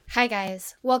Hi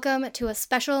guys, welcome to a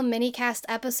special mini-cast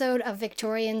episode of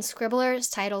Victorian Scribblers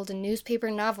titled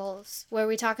Newspaper Novels, where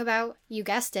we talk about, you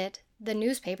guessed it, the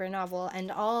newspaper novel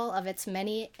and all of its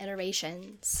many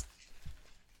iterations.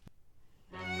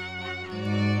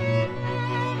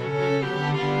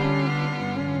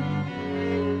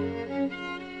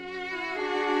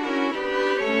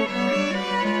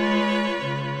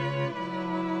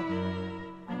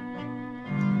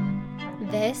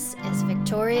 This is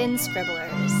Victorian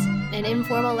Scribblers, an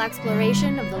informal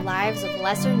exploration of the lives of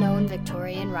lesser-known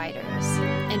Victorian writers.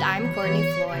 And I'm Courtney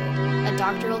Floyd, a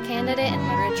doctoral candidate in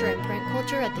literature and print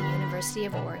culture at the University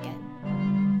of Oregon.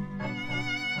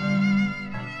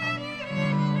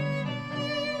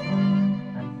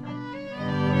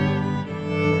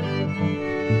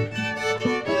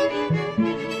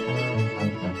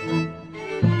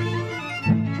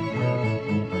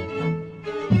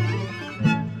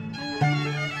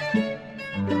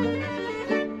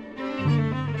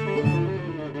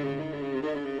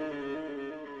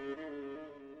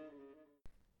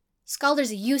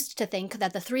 Scholars used to think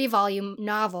that the 3-volume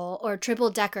novel, or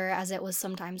triple-decker as it was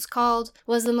sometimes called,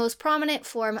 was the most prominent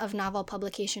form of novel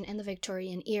publication in the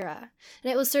Victorian era.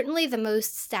 And it was certainly the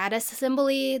most status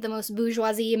symbol-y, the most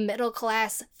bourgeoisie,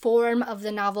 middle-class form of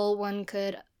the novel one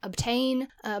could obtain,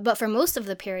 but for most of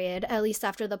the period, at least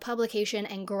after the publication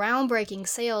and groundbreaking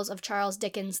sales of Charles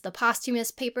Dickens' The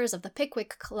Posthumous Papers of the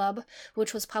Pickwick Club,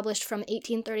 which was published from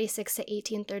 1836 to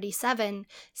 1837,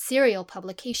 serial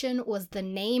publication was the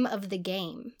name of the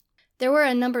game. There were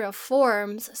a number of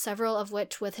forms, several of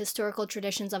which with historical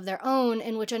traditions of their own,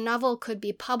 in which a novel could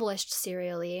be published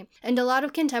serially, and a lot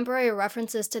of contemporary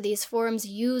references to these forms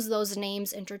use those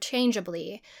names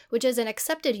interchangeably, which is an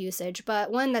accepted usage, but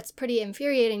one that's pretty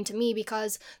infuriating to me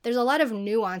because there's a lot of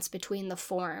nuance between the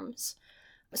forms.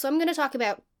 So I'm going to talk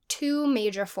about two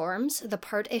major forms, the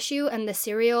part issue and the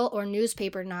serial or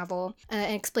newspaper novel,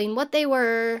 and explain what they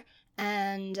were,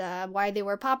 and why they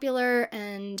were popular,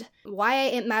 and why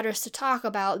it matters to talk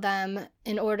about them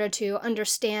in order to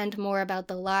understand more about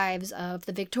the lives of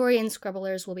the Victorian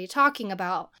scribblers we'll be talking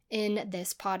about in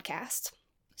this podcast.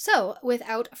 So,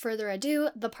 without further ado,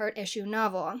 the part-issue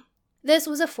novel. This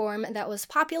was a form that was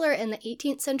popular in the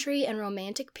 18th century and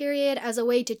Romantic period as a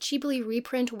way to cheaply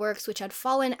reprint works which had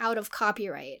fallen out of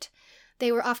copyright.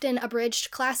 They were often abridged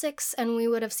classics, and we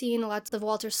would have seen lots of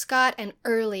Walter Scott and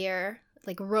earlier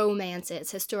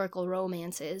romances, historical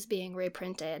romances being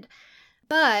reprinted.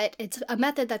 But it's a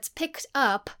method that's picked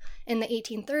up in the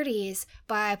 1830s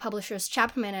by publishers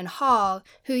Chapman and Hall,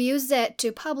 who used it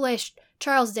to publish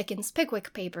Charles Dickens'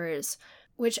 Pickwick Papers,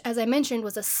 which, as I mentioned,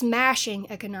 was a smashing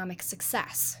economic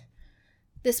success.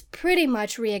 This pretty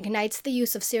much reignites the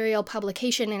use of serial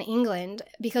publication in England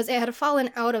because it had fallen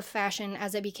out of fashion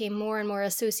as it became more and more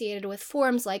associated with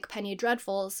forms like penny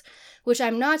dreadfuls, which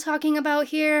I'm not talking about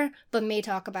here, but may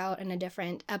talk about in a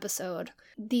different episode.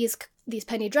 These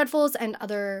penny dreadfuls and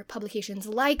other publications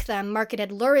like them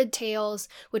marketed lurid tales,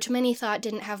 which many thought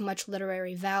didn't have much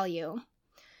literary value.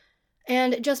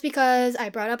 And just because I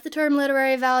brought up the term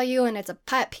literary value and it's a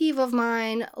pet peeve of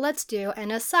mine, let's do an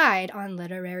aside on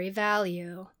literary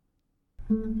value.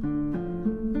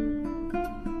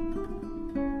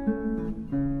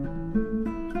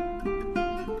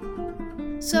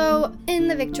 So, in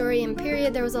the Victorian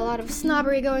period, there was a lot of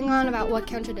snobbery going on about what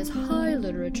counted as high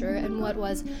literature and what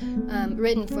was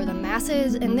written for the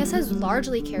masses, and this has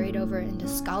largely carried over into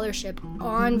scholarship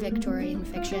on Victorian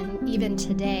fiction, even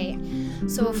today.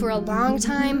 So for a long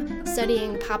time,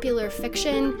 studying popular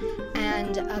fiction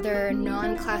and other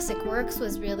non-classic works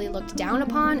was really looked down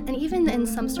upon, and even in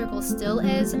some circles still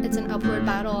is. It's an upward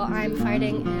battle I'm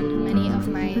fighting, and many of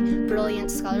my brilliant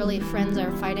scholarly friends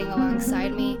are fighting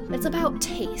alongside me. It's about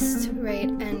taste, right,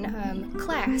 and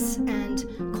class, and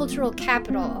cultural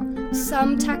capital.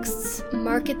 Some texts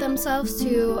market themselves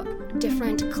to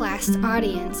different classed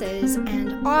audiences,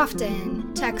 and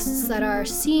often texts that are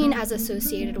seen as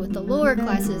associated with the lower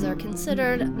classes are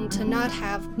considered to not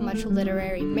have much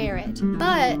literary merit.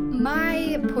 But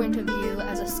my point of view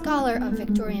as a scholar of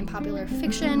Victorian popular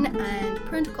fiction and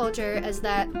print culture is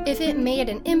that if it made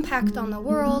an impact on the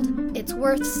world, it's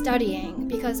worth studying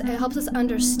because it helps us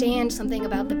understand something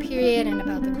about the period and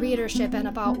about the readership and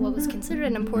about what was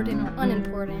considered important or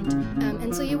unimportant.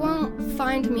 And so you won't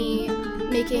find me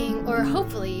making, or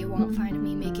hopefully you won't find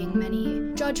me making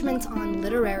many judgments on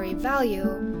literary value.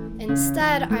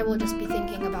 Instead, I will just be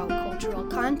thinking about cultural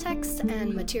context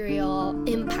and material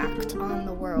impact on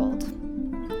the world.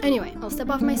 Anyway, I'll step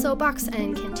off my soapbox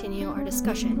and continue our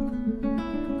discussion.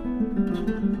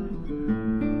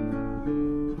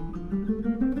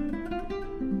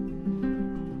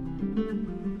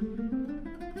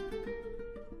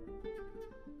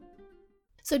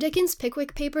 So Dickens'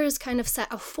 Pickwick Papers kind of set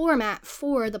a format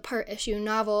for the part-issue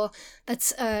novel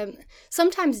that's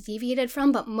sometimes deviated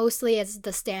from, but mostly as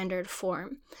the standard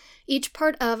form. Each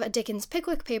part of Dickens'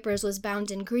 Pickwick Papers was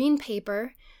bound in green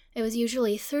paper. It was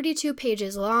usually 32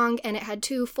 pages long, and it had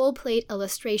 2 full-plate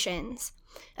illustrations.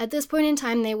 At this point in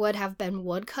time, they would have been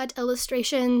woodcut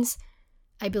illustrations,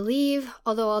 I believe,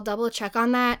 although I'll double-check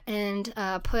on that and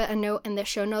put a note in the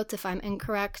show notes if I'm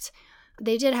incorrect.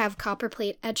 They did have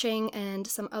copperplate etching and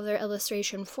some other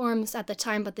illustration forms at the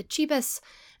time, but the cheapest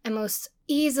and most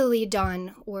easily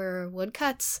done were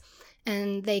woodcuts,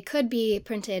 and they could be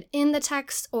printed in the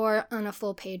text or on a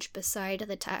full page beside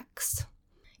the text.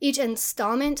 Each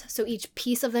installment, so each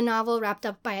piece of the novel wrapped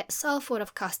up by itself, would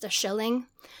have cost $1,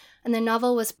 and the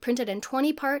novel was printed in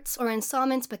 20 parts or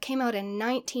installments but came out in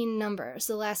 19 numbers,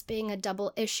 the last being a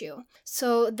double issue.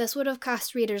 So this would have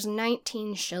cost readers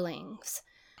 19 shillings.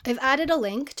 I've added a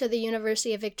link to the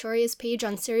University of Victoria's page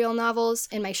on serial novels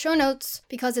in my show notes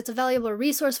because it's a valuable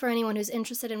resource for anyone who's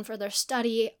interested in further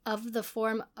study of the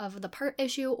form of the part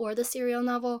issue or the serial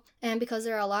novel, and because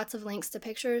there are lots of links to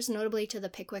pictures, notably to the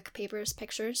Pickwick Papers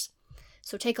pictures.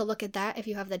 So take a look at that if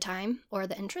you have the time or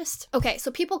the interest. Okay,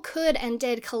 so people could and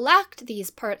did collect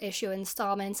these part issue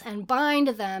installments and bind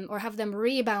them or have them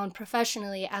rebound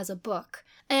professionally as a book.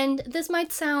 And this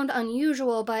might sound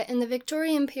unusual, but in the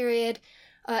Victorian period,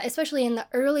 especially in the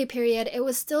early period, it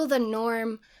was still the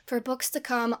norm for books to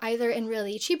come either in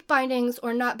really cheap bindings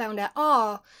or not bound at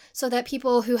all, so that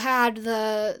people who had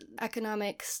the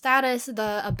economic status,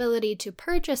 the ability to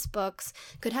purchase books,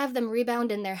 could have them rebound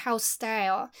in their house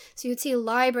style. So you'd see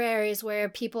libraries where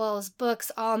people's books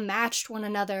all matched one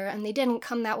another, and they didn't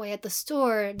come that way at the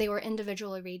store, they were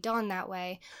individually redone that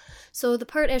way. So the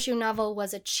part issue novel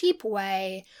was a cheap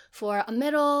way for a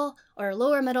middle or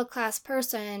lower middle class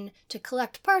person to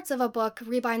collect parts of a book,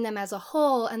 rebind them as a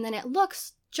whole, and then it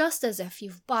looks just as if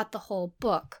you've bought the whole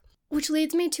book. Which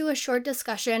leads me to a short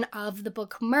discussion of the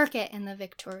book market in the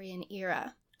Victorian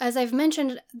era. As I've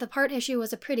mentioned, the part issue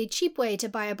was a pretty cheap way to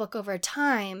buy a book over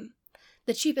time.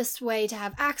 The cheapest way to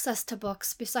have access to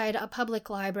books beside a public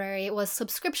library was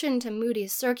subscription to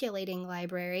Moody's Circulating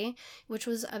Library, which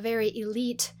was a very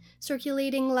elite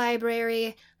circulating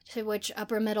library to which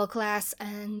upper middle class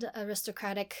and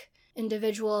aristocratic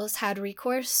individuals had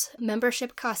recourse.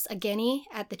 Membership cost a guinea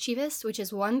at the cheapest, which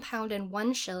is £1 and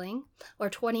 1 shilling, or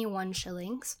 21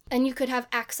 shillings. And you could have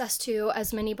access to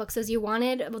as many books as you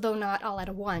wanted, though not all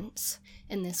at once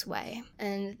in this way.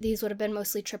 And these would have been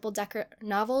mostly triple-decker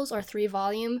novels or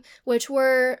 3-volume, which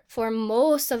were, for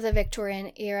most of the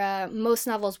Victorian era, most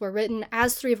novels were written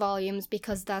as 3 volumes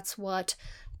because that's what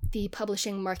the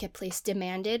publishing marketplace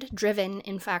demanded, driven,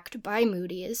 in fact, by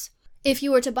Moody's. If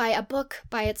you were to buy a book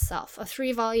by itself, a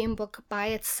 3-volume book by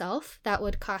itself, that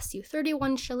would cost you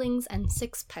 31 shillings and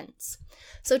 6 pence.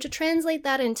 So to translate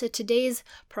that into today's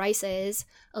prices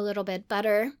a little bit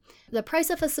better, the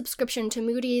price of a subscription to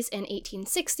Moody's in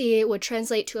 1860 would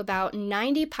translate to about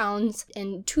 £90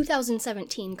 in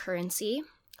 2017 currency.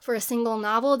 For a single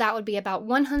novel, that would be about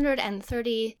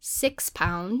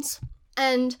 £136.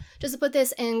 And just to put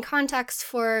this in context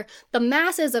for the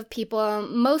masses of people,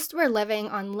 most were living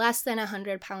on less than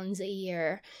 £100 a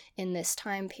year in this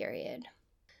time period.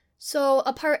 So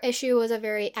a part issue was a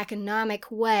very economic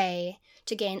way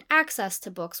to gain access to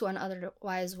books one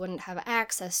otherwise wouldn't have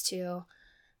access to.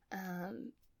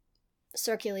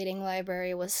 Circulating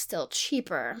library was still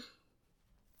cheaper.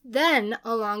 Then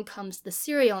along comes the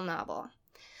serial novel.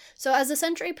 So as the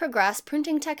century progressed,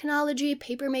 printing technology,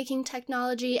 papermaking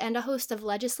technology, and a host of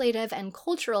legislative and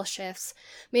cultural shifts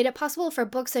made it possible for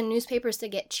books and newspapers to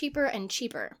get cheaper and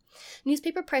cheaper.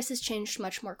 Newspaper prices changed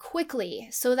much more quickly,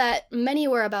 so that many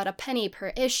were about a penny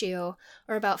per issue,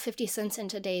 or about 50 cents in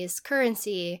today's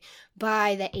currency,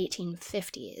 by the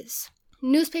 1850s.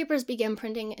 Newspapers began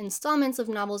printing installments of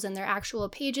novels in their actual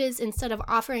pages instead of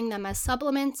offering them as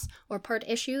supplements or part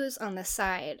issues on the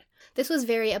side. This was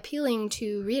very appealing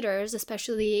to readers,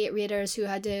 especially readers who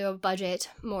had to budget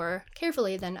more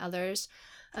carefully than others,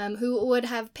 who would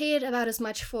have paid about as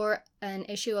much for an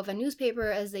issue of a newspaper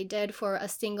as they did for a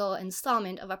single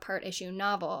installment of a part issue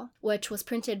novel, which was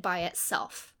printed by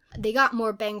itself. They got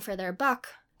more bang for their buck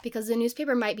because the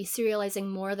newspaper might be serializing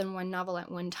more than one novel at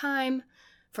one time,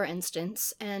 for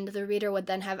instance, and the reader would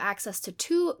then have access to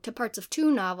parts of 2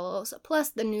 novels, plus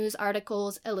the news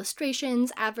articles,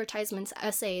 illustrations, advertisements,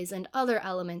 essays, and other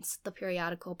elements the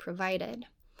periodical provided.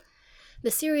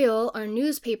 The serial or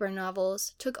newspaper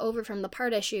novels took over from the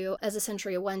part issue as the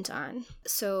century went on.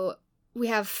 So we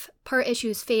have part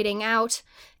issues fading out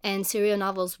and serial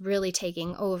novels really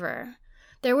taking over.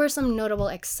 There were some notable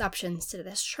exceptions to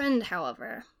this trend,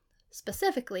 however.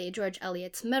 specifically George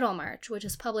Eliot's Middlemarch, which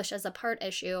is published as a part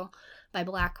issue by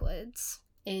Blackwoods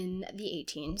in the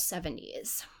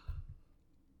 1870s.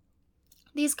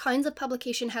 These kinds of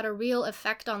publication had a real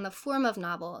effect on the form of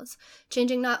novels,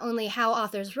 changing not only how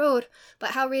authors wrote,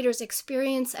 but how readers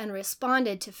experienced and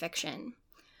responded to fiction.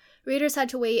 Readers had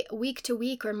to wait week to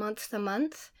week or month to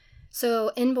month,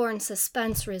 so inborn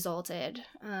suspense resulted.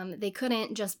 They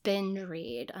couldn't just binge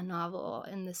read a novel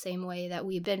in the same way that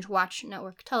we binge watch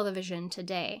network television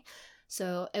today.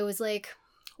 So it was like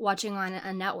watching on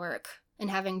a network and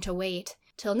having to wait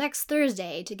till next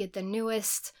Thursday to get the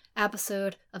newest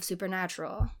episode of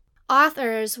Supernatural.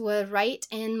 Authors would write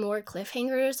in more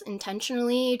cliffhangers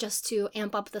intentionally just to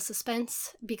amp up the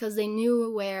suspense because they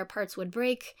knew where parts would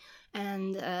break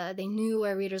and they knew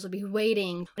where readers would be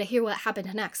waiting to hear what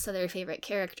happened next to their favorite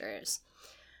characters.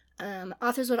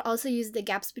 Authors would also use the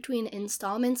gaps between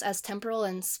installments as temporal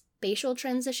and spatial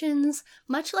transitions,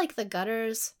 much like the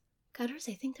gutters, I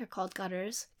think they're called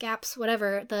gutters, gaps,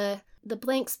 whatever, the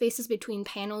blank spaces between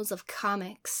panels of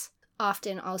comics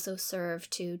often also serve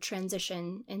to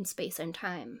transition in space and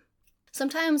time.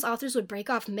 Sometimes authors would break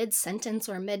off mid-sentence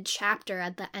or mid-chapter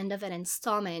at the end of an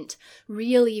installment,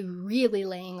 really, really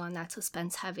laying on that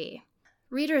suspense heavy.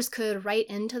 Readers could write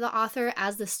into the author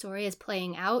as the story is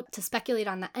playing out, to speculate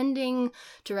on the ending,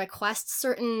 to request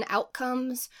certain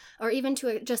outcomes, or even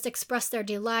to just express their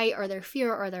delight or their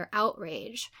fear or their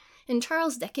outrage. And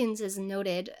Charles Dickens is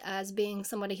noted as being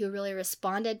somebody who really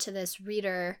responded to this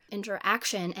reader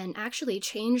interaction and actually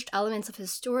changed elements of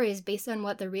his stories based on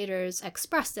what the readers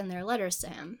expressed in their letters to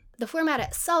him. The format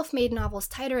itself made novels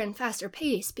tighter and faster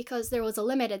paced because there was a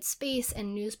limited space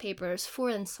in newspapers for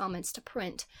installments to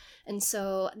print. And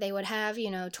so they would have,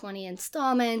 20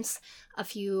 installments, a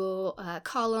few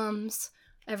columns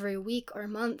every week or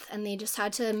month, and they just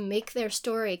had to make their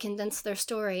story, condense their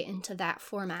story into that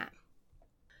format.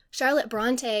 Charlotte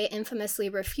Bronte infamously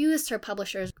refused her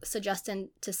publisher's suggestion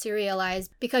to serialize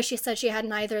because she said she had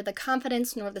neither the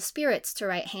confidence nor the spirits to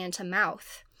write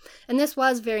hand-to-mouth. And this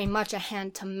was very much a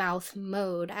hand-to-mouth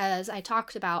mode, as I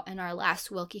talked about in our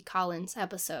last Wilkie Collins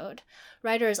episode.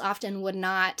 Writers often would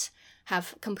not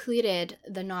have completed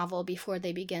the novel before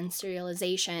they began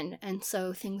serialization, and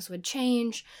so things would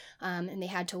change, and they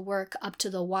had to work up to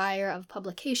the wire of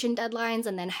publication deadlines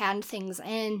and then hand things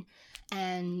in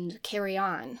and carry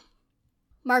on.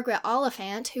 Margaret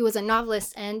Oliphant, who was a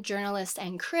novelist and journalist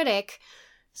and critic,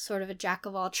 sort of a jack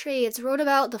of all trades, wrote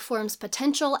about the form's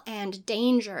potential and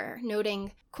danger,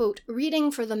 noting, quote, "reading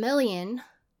for the million,"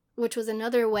 which was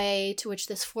another way to which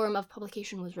this form of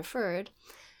publication was referred,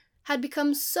 had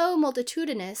become so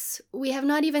multitudinous, we have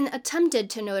not even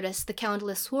attempted to notice the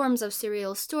countless swarms of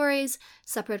serial stories,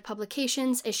 separate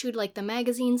publications issued like the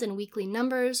magazines in weekly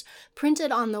numbers,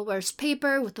 printed on the worst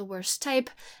paper with the worst type,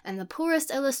 and the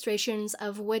poorest illustrations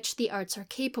of which the arts are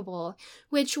capable,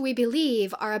 which we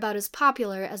believe are about as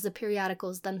popular as the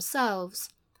periodicals themselves.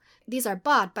 These are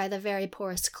bought by the very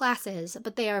poorest classes,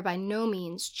 but they are by no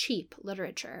means cheap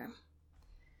literature.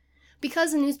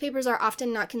 Because the newspapers are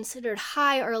often not considered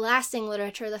high or lasting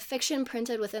literature, the fiction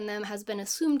printed within them has been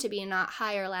assumed to be not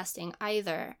high or lasting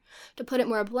either. To put it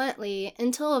more bluntly,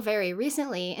 until very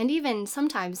recently, and even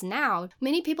sometimes now,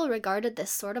 many people regarded this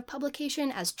sort of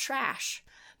publication as trash.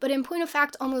 But in point of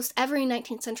fact, almost every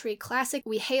 19th century classic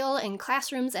we hail in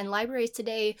classrooms and libraries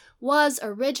today was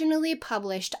originally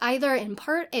published either in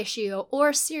part issue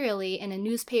or serially in a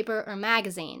newspaper or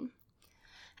magazine.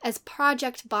 As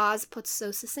Project Boz puts so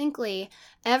succinctly,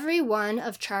 every one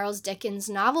of Charles Dickens'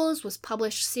 novels was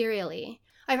published serially.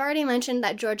 I've already mentioned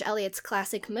that George Eliot's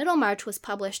classic Middlemarch was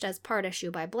published as part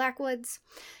issue by Blackwoods.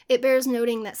 It bears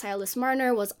noting that Silas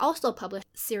Marner was also published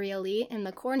serially in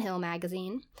the Cornhill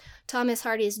magazine. Thomas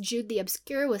Hardy's Jude the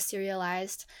Obscure was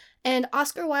serialized, and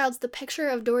Oscar Wilde's The Picture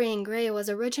of Dorian Gray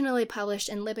was originally published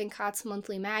in Lippincott's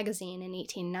Monthly Magazine in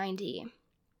 1890.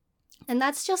 And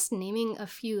that's just naming a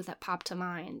few that pop to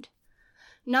mind.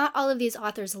 Not all of these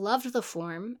authors loved the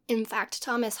form. In fact,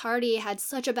 Thomas Hardy had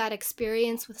such a bad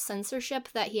experience with censorship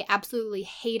that he absolutely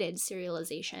hated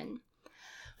serialization.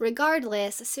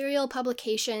 Regardless, serial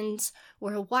publications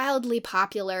were wildly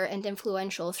popular and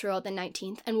influential throughout the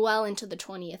 19th and well into the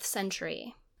 20th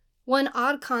century. One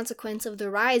odd consequence of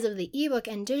the rise of the ebook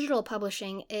and digital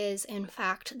publishing is, in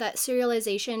fact, that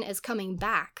serialization is coming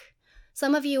back.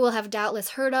 Some of you will have doubtless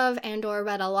heard of and or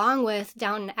read along with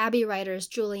Downton Abbey writers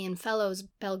Julian Fellowes'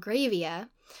 Belgravia,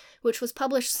 which was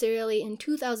published serially in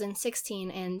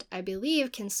 2016 and I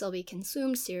believe can still be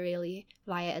consumed serially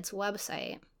via its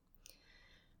website.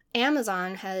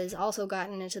 Amazon has also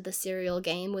gotten into the serial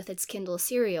game with its Kindle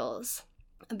serials.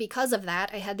 Because of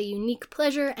that, I had the unique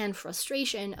pleasure and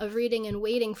frustration of reading and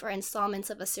waiting for installments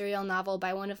of a serial novel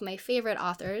by one of my favorite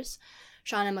authors,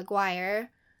 Shauna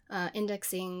Maguire,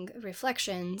 Indexing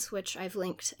Reflections, which I've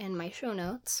linked in my show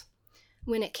notes,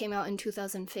 when it came out in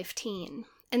 2015.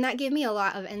 And that gave me a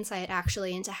lot of insight,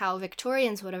 actually, into how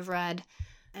Victorians would have read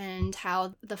and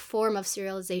how the form of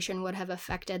serialization would have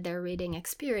affected their reading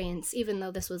experience, even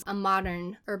though this was a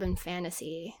modern urban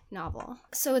fantasy novel.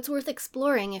 So it's worth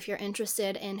exploring if you're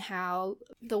interested in how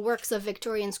the works of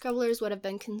Victorian scribblers would have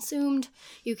been consumed.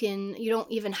 You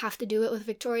don't even have to do it with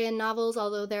Victorian novels,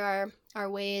 although there are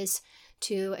ways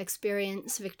to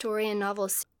experience Victorian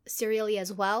novels serially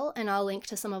as well, and I'll link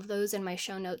to some of those in my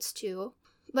show notes too.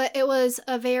 But it was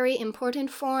a very important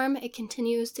form. It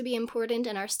continues to be important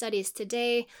in our studies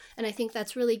today, and I think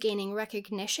that's really gaining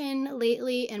recognition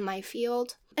lately in my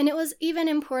field. And it was even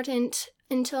important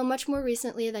until much more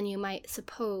recently than you might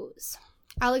suppose.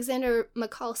 Alexander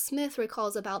McCall Smith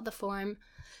recalls about the form,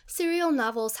 "Serial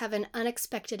novels have an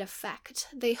unexpected effect.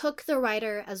 They hook the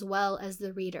writer as well as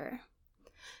the reader."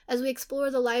 As we explore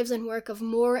the lives and work of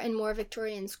more and more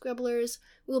Victorian scribblers,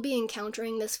 we'll be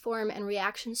encountering this form and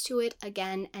reactions to it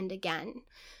again and again.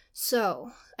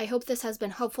 So, I hope this has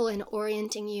been helpful in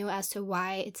orienting you as to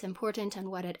why it's important and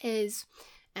what it is,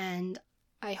 and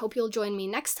I hope you'll join me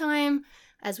next time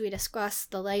as we discuss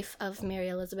the life of Mary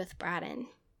Elizabeth Braddon.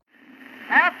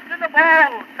 After the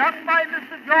Ball, sung by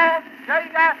Mr. George J.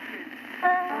 Gaskins.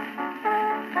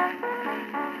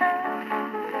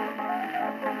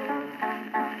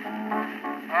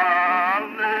 A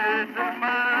little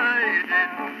maiden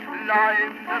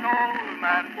climbed an old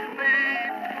man's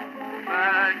sleeve,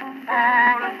 begged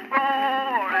for a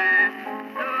story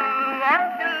to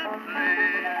Uncle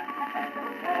Flea.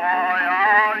 Why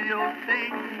are you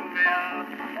single?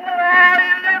 Why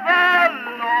live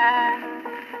alone?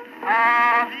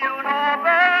 Have you no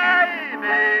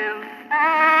babies?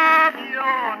 Have you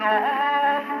no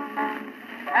home?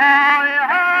 I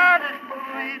had a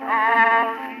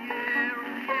sweetheart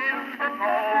years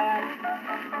ago,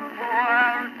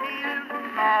 where he is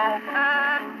now,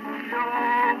 and you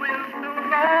will soon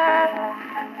know.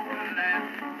 Listen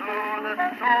to the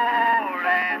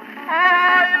story,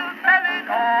 I'll tell it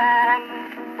all.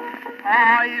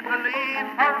 I believe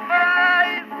her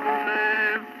face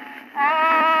lives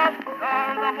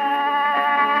after the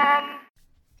ball.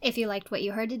 If you liked what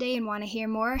you heard today and want to hear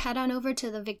more, head on over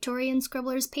to the Victorian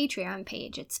Scribblers Patreon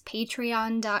page. It's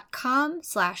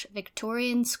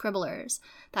patreon.com/Victorian Scribblers.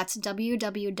 That's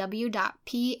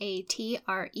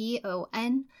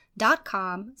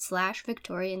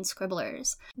www.patreon.com/Victorian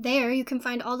Scribblers. There you can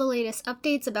find all the latest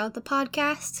updates about the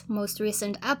podcast, most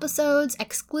recent episodes,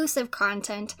 exclusive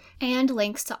content, and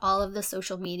links to all of the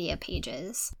social media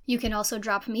pages. You can also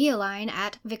drop me a line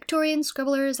at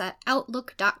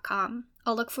victorianscribblers@outlook.com.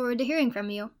 I'll look forward to hearing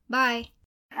from you. Bye!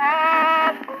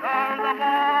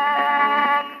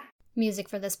 Music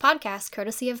for this podcast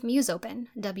courtesy of MuseOpen,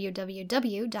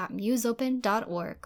 www.museopen.org.